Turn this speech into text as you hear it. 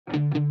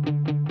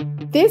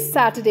This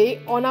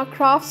Saturday on our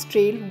crafts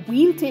trail,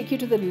 we'll take you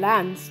to the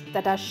lands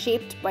that are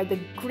shaped by the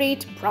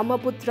great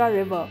Brahmaputra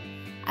river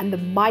and the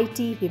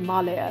mighty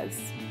Himalayas.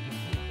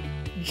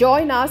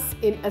 Join us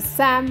in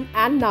Assam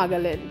and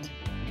Nagaland.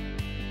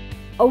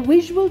 A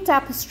visual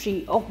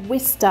tapestry of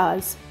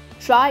vistas,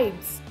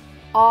 tribes,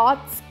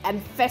 arts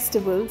and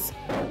festivals.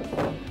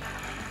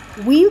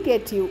 We'll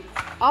get you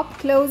up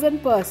close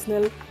and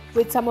personal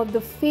with some of the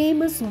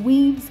famous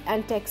weaves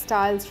and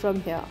textiles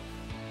from here.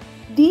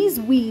 These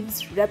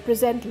weaves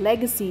represent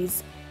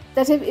legacies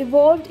that have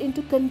evolved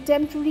into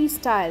contemporary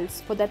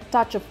styles for that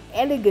touch of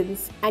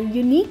elegance and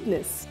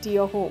uniqueness to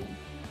your home.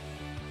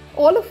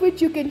 All of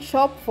which you can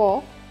shop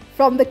for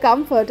from the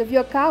comfort of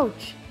your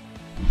couch.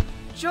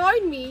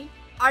 Join me,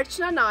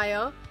 Archna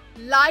Nayar,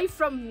 live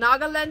from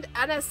Nagaland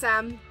and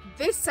Assam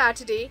this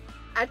Saturday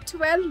at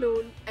 12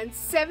 noon and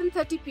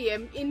 7:30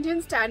 p.m.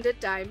 Indian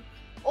Standard Time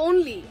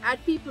only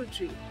at People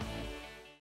Tree.